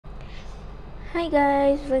Hi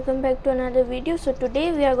guys, welcome back to another video. So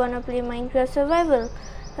today we are gonna play Minecraft Survival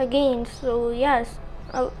again. So yes,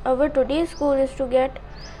 our today's goal is to get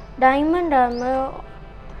diamond armor.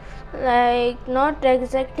 Like not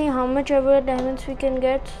exactly how much ever diamonds we can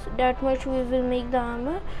get, that much we will make the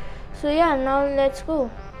armor. So yeah, now let's go.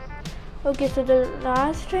 Okay, so the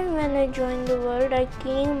last time when I joined the world, I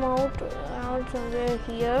came out somewhere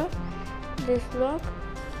here, this block.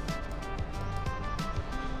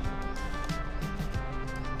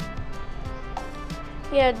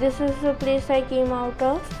 Yeah, this is the place I came out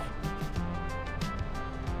of.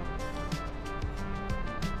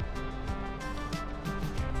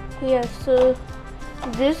 Yeah, so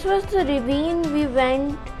this was the ravine we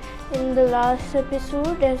went in the last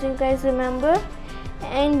episode, as you guys remember.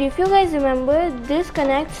 And if you guys remember, this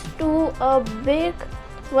connects to a big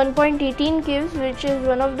 1.18 caves, which is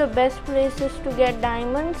one of the best places to get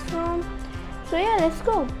diamonds from. So yeah, let's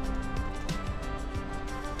go.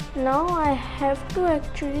 Now I have to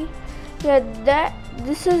actually,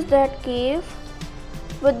 this is that cave,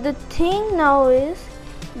 but the thing now is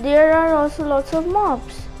there are also lots of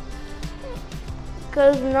mobs,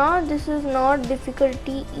 because now this is not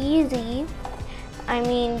difficulty easy. I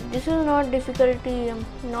mean, this is not difficulty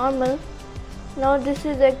normal. Now this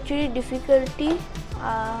is actually difficulty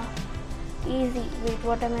easy. Wait,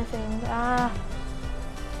 what am I saying?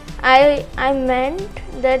 I meant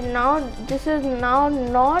that now this is now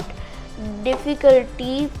not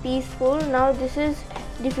difficulty peaceful, now this is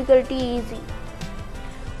difficulty easy.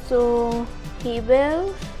 So hay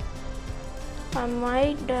bales, I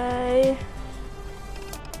might die.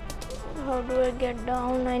 How do I get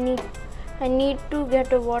down? I need to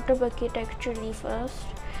get a water bucket actually first,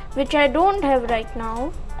 which I don't have right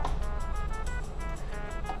now.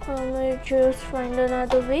 I might just find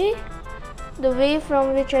another way. The way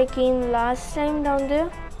from which I came last time down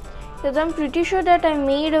there, because I'm pretty sure that I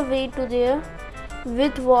made a way to there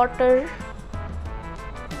with water.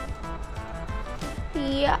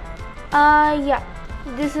 Yeah,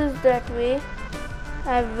 this is that way.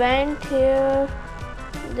 I went here,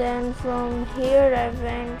 then from here I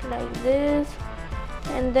went like this,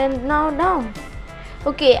 and then now down.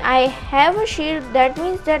 Okay, I have a shield, that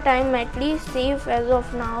means that I'm at least safe as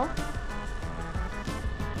of now.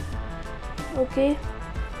 Okay,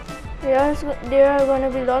 there are gonna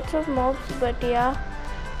be lots of mobs, but yeah,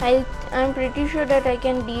 I'm pretty sure that I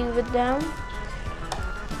can deal with them.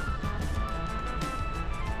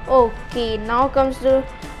 Okay, now comes the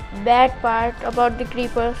bad part about the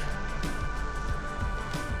creepers.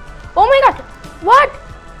 Oh my god, what?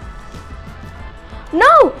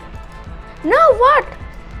 No,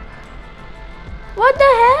 what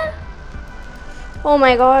the hell? Oh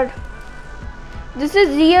my god, this is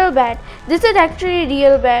real bad. This is actually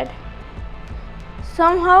real bad.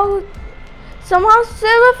 Somehow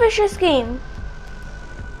silverfishes came.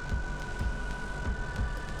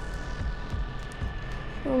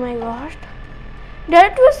 Oh my god,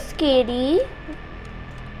 that was scary.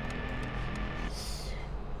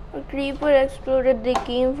 A creeper exploded. They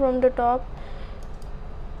came from the top.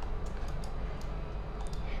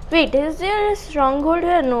 Wait, is there a stronghold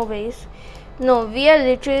here? No ways. No, we are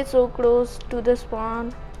literally so close to the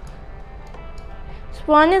spawn.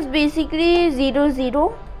 Spawn is basically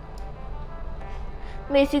 0-0.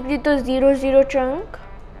 Basically the 0-0 chunk.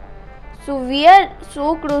 So we are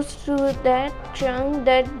so close to that chunk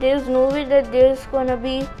that there's no way that there's gonna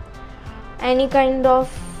be any kind of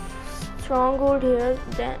stronghold here.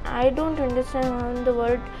 Then I don't understand how in the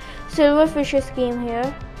world silverfishes came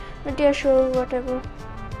here. But yeah, sure, whatever.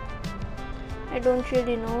 I don't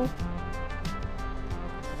really know.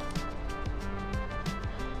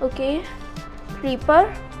 Okay,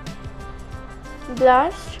 creeper,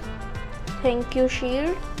 blast, thank you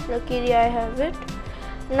shield, luckily I have it.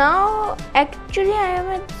 Now actually I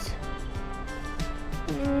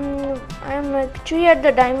am actually at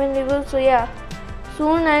the diamond level, so yeah,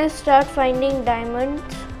 soon I'll start finding diamonds.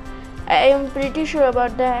 I am pretty sure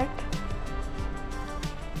about that.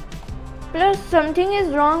 Plus something is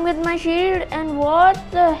wrong with my shield, and what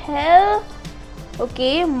the hell?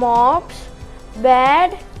 Okay, mobs,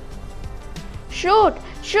 bad. Shoot,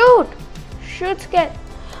 scared.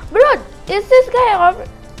 Bro, is this guy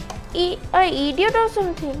an idiot or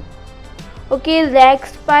something? Okay, lag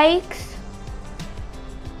spikes.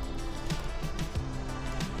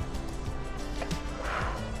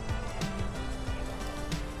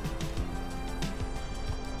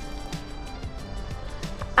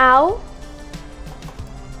 Ow.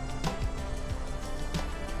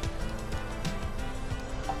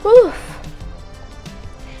 Oof.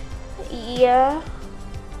 Yeah.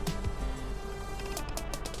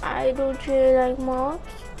 I don't really like mobs.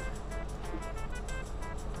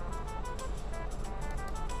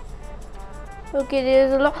 Okay,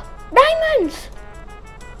 there's a lot. Diamonds!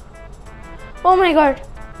 Oh my god.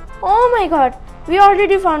 Oh my god. We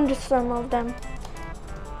already found some of them.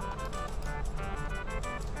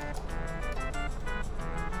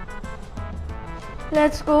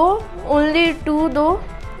 Let's go. Only 2 though.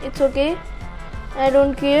 It's okay. I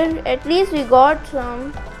don't care. At least we got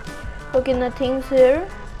some. Okay, nothing's here.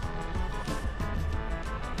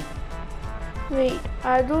 Wait,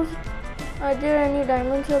 are there any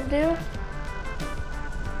diamonds up there?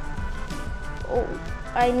 Oh,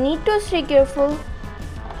 I need to stay careful.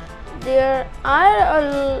 There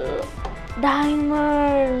are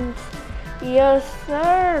diamonds. Yes,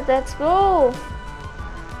 sir. Let's go.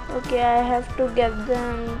 Okay, I have to get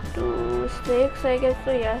them to 6, I guess.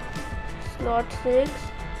 So yeah, slot 6.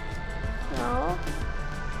 Now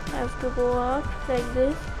I have to go up like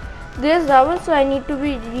this. There's lava, so I need to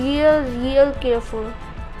be real careful.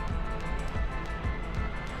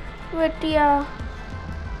 But yeah,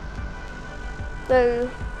 well,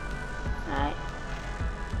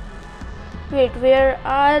 wait, where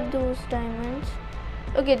are those diamonds?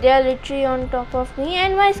 Okay, they are literally on top of me,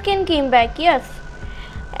 and my skin came back. Yes,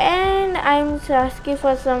 and I'm asking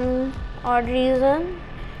for some odd reason.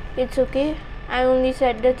 It's okay. I only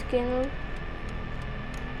said that skin.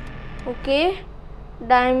 Okay,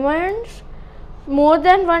 diamonds. More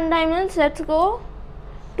than 1 diamond. Let's go.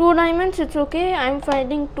 2 diamonds. It's okay. I'm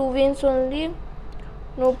finding 2 veins only.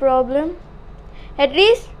 No problem. At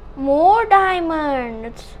least more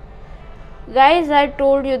diamonds. Guys, I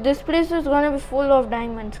told you this place is gonna be full of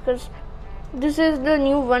diamonds because this is the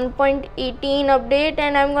new 1.18 update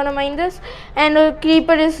and I'm gonna mine this, and a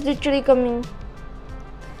creeper is literally coming.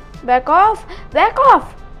 Back off! Back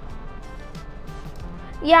off!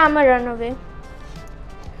 Yeah, I'm a runaway.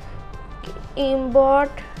 Aimbot.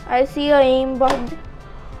 I see a aimbot.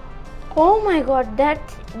 Oh my god, that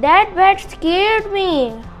bat scared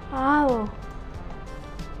me. Wow.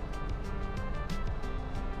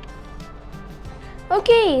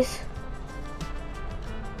 Okay,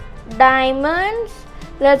 diamonds.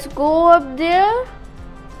 Let's go up there.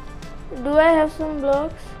 Do I have some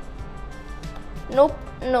blocks? Nope.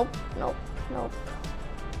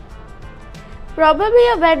 Probably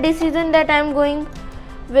a bad decision that I'm going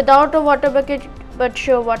without a water bucket, but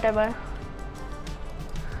sure, whatever.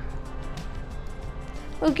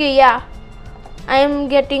 Okay, yeah, I am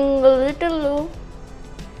getting a little low.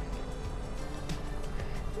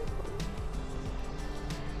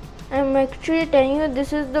 I'm actually telling you,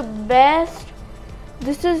 this is the best.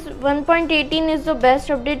 This is 1.18 is the best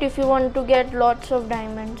update if you want to get lots of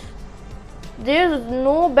diamonds. There's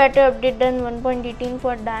no better update than 1.18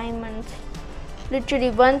 for diamonds.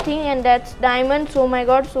 Literally one thing, and that's diamonds. Oh my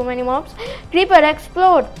god, so many mobs. Creeper,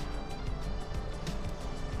 explode.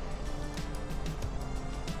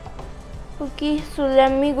 Okay, so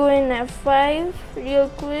let me go in F5 real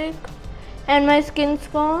quick, and my skin's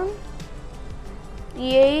gone.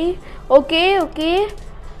 Yay. Okay,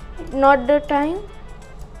 not the time.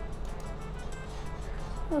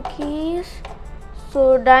 Okay,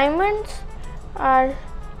 so diamonds are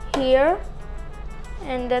here,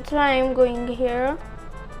 and that's why I'm going here.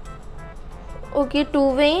 Okay,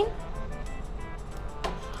 2 vein.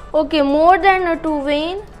 Okay, more than a 2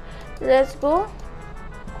 vein. Let's go.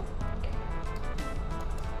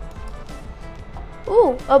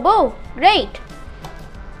 Ooh, a bow. Great.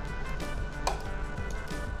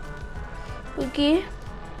 Okay,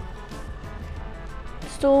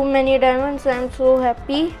 so many diamonds. I'm so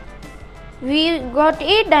happy. We got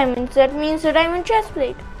 8 diamonds. That means a diamond chest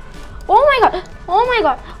plate. Oh my god. Oh my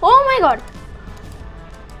god. Oh my god.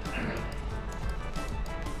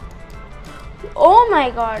 Oh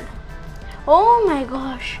my god. Oh my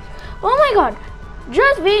gosh. Oh my god.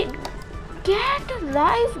 Just wait. Get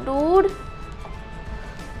alive, dude.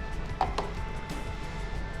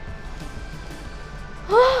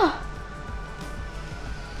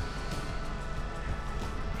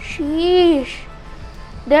 Sheesh.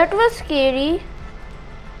 That was scary.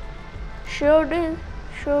 Sure did.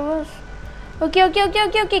 Sure was.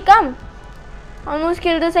 Okay. Come. Almost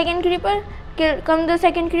kill the second creeper. Come the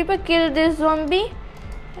second creeper. Kill this zombie.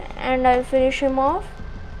 And I'll finish him off.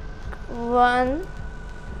 1,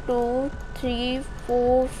 2, 3,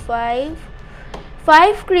 4, 5.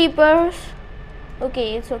 5 creepers.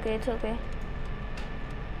 Okay, it's okay.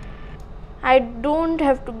 I don't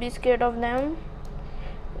have to be scared of them.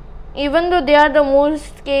 Even though they are the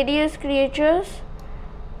most scariest creatures.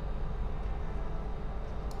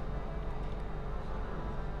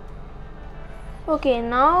 Okay,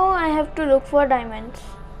 now I have to look for diamonds.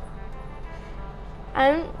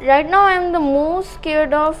 Right now I'm the most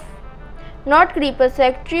scared of not creepers,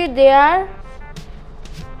 actually they are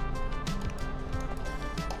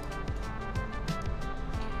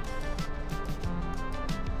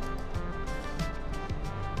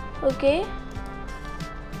okay.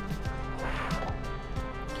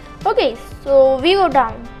 Okay, so we go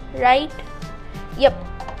down, right? Yep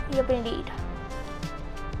indeed.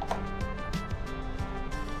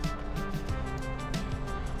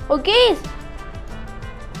 Okay.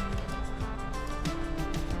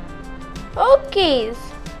 Okay.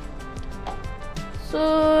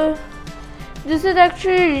 So this is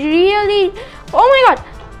actually really, oh my god,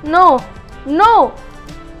 no.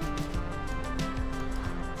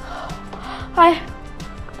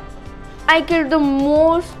 I killed the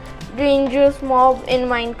most dangerous mob in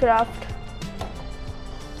Minecraft.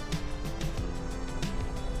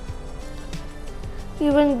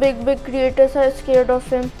 Even big creators are scared of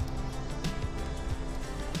him.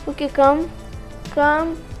 Okay, come.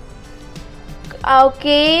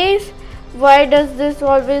 Okay, why does this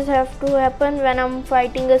always have to happen when I'm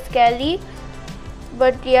fighting a Skelly?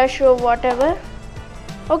 But yeah, sure, whatever.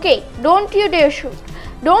 Okay, don't you dare shoot.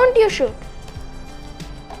 Don't you shoot.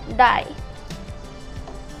 Die.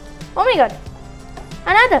 Oh my god.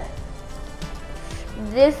 Another.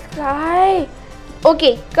 This guy.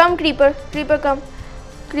 Okay, come creeper. Creeper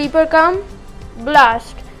come.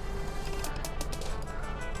 Blast.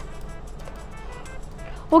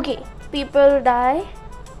 Okay, people die.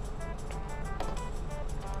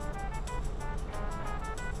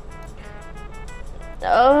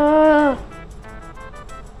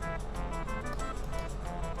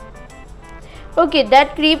 Okay,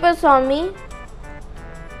 that creeper saw me.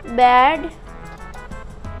 Bad.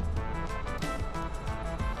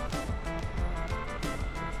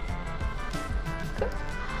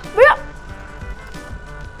 Bro,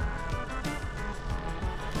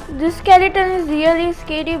 this skeleton is really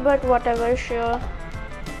scary, but whatever, sure.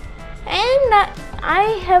 And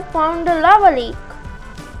I have found a lava leak.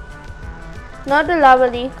 Not a lava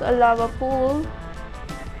leak, a lava pool,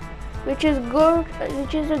 which is good,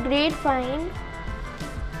 which is a great find.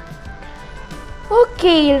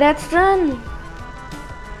 Okay, let's run.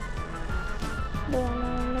 No.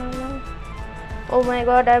 Oh my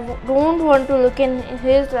god, I don't want to look in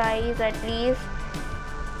his eyes at least.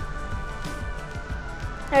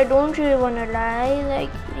 I don't really want to lie,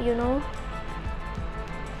 like, you know.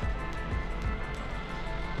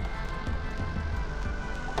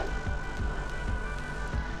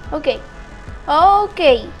 Okay.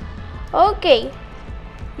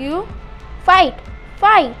 You fight.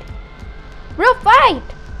 Bro,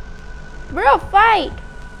 fight.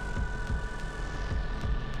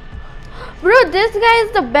 Bro, this guy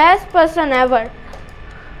is the best person ever.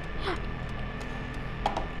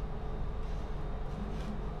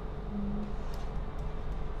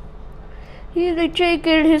 He literally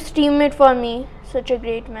killed his teammate for me. Such a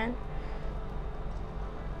great man.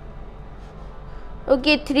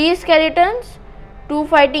 Okay, 3 skeletons, 2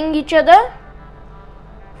 fighting each other.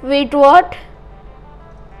 Wait, what?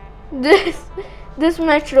 This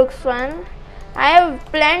match looks fun. I have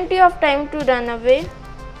plenty of time to run away.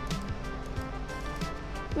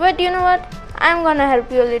 But you know what? I'm gonna help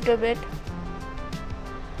you a little bit.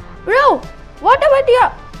 Bro, what about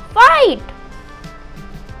your fight?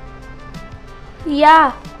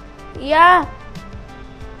 Yeah.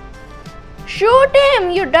 Shoot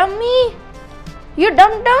him, you dummy. You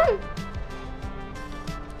dumb.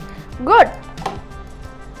 Good.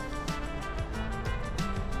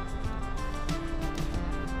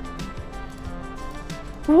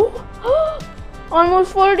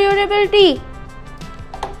 Almost full durability.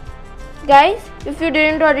 Guys, if you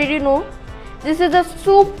didn't already know, this is a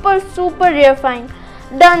super rare find.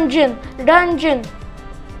 Dungeon.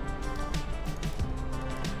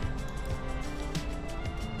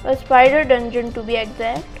 A spider dungeon to be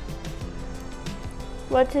exact.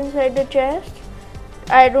 What's inside the chest?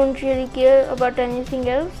 I don't really care about anything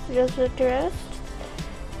else, just the chest.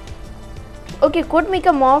 Okay, could make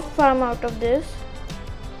a mob farm out of this.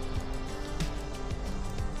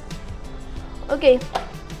 Okay.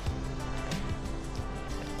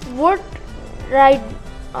 Wood, right?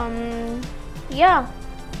 Yeah.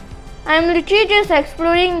 I'm literally just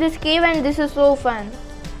exploring this cave and this is so fun.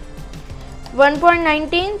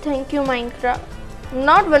 1.19, thank you Minecraft.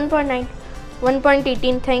 Not 1.9,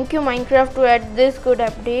 1.18, thank you Minecraft to add this good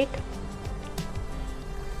update.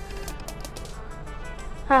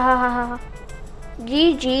 Ha.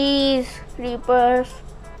 GG's, creepers.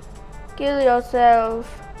 Kill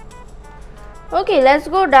yourself. Okay, let's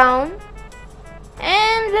go down.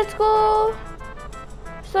 And let's go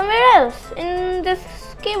somewhere else in this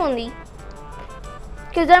cave only.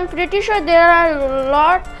 Because I'm pretty sure there are a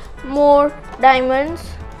lot more diamonds.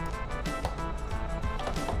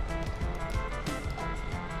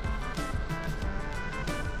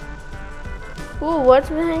 Ooh, what's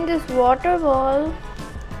behind this water ball?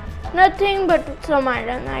 Nothing but some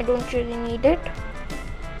iron. I don't really need it.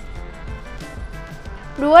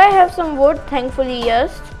 Do I have some wood? Thankfully,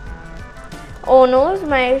 yes. Oh no,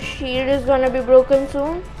 my shield is gonna be broken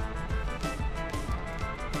soon.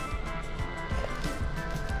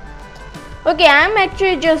 Okay, I'm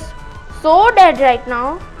actually just so dead right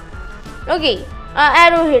now. Okay,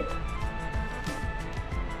 arrow hit.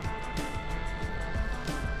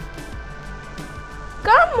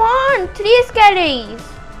 Come on, 3 scaries.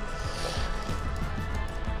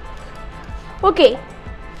 Okay.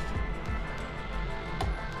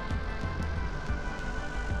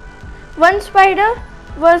 One spider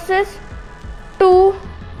versus 2.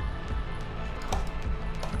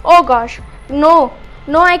 Oh gosh, no,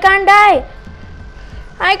 I can't die.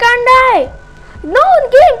 I can't die. No,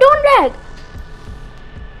 game, don't lag.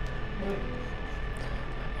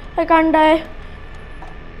 I can't die.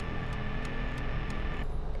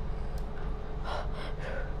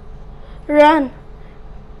 Run.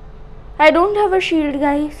 I don't have a shield,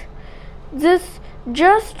 guys. This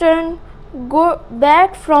just turned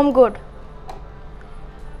bad from good.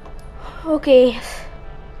 Okay.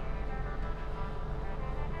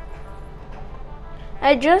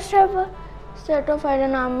 I just have a set of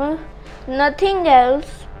iron armor. Nothing else.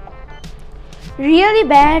 Really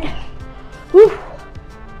bad. Whew.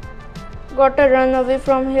 Gotta run away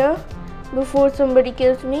from here before somebody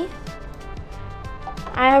kills me.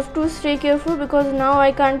 I have to stay careful because now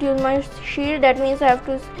I can't use my shield. That means I have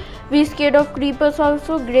to be scared of creepers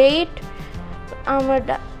also. Great.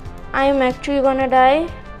 I am actually gonna die.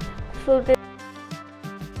 So